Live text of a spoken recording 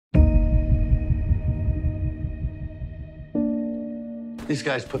These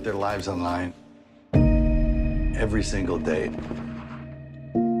guys put their lives on line every single day.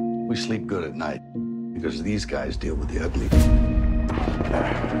 We sleep good at night because these guys deal with the ugly.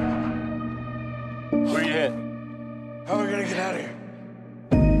 Where you heading? How are we gonna get out of here?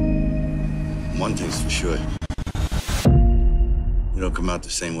 One thing's for sure. You don't come out the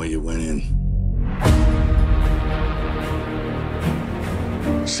same way you went in.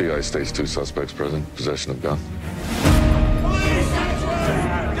 CIA states 2 suspects present, possession of gun.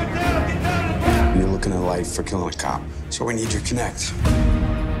 You're looking at life for killing a cop, so we need your connect.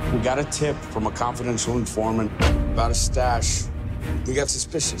 We got a tip from a confidential informant about a stash. We got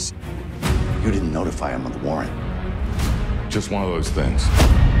suspicious. You didn't notify him of the warrant. Just one of those things.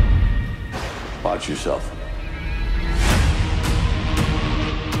 Watch yourself.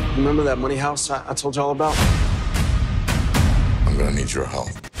 Remember that money house I told you all about? I'm gonna need your help.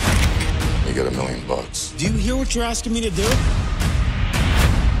 You got $1 million. Do you hear what you're asking me to do?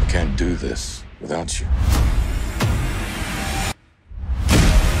 I can't do this without you.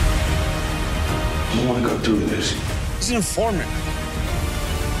 I don't want to go through this. He's an informant.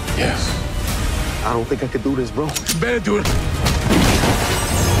 Yes. I don't think I could do this, bro. You better do it.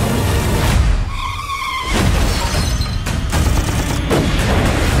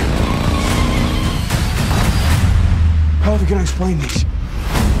 How are we gonna explain these?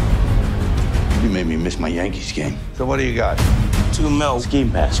 You made me miss my Yankees game. So what do you got? $2 million ski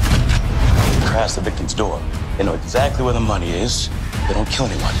mask. Crash the victim's door. They know exactly where the money is. They don't kill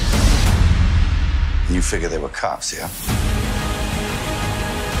anyone. You figure they were cops, yeah?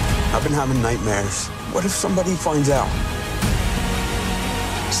 I've been having nightmares. What if somebody finds out?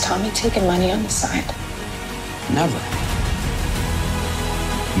 Is Tommy taking money on the side? Never.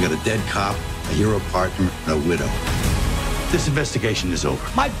 You got a dead cop, a hero partner, and a widow. This investigation is over.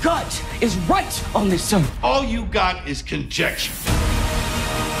 My gut is right on this, sir. All you got is conjecture.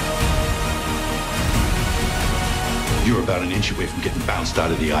 You're about an inch away from getting bounced out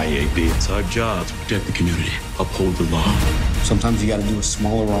of the IAB. It's our job to protect the community, uphold the law. Sometimes you gotta do a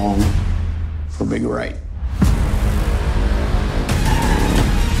smaller wrong for a big right.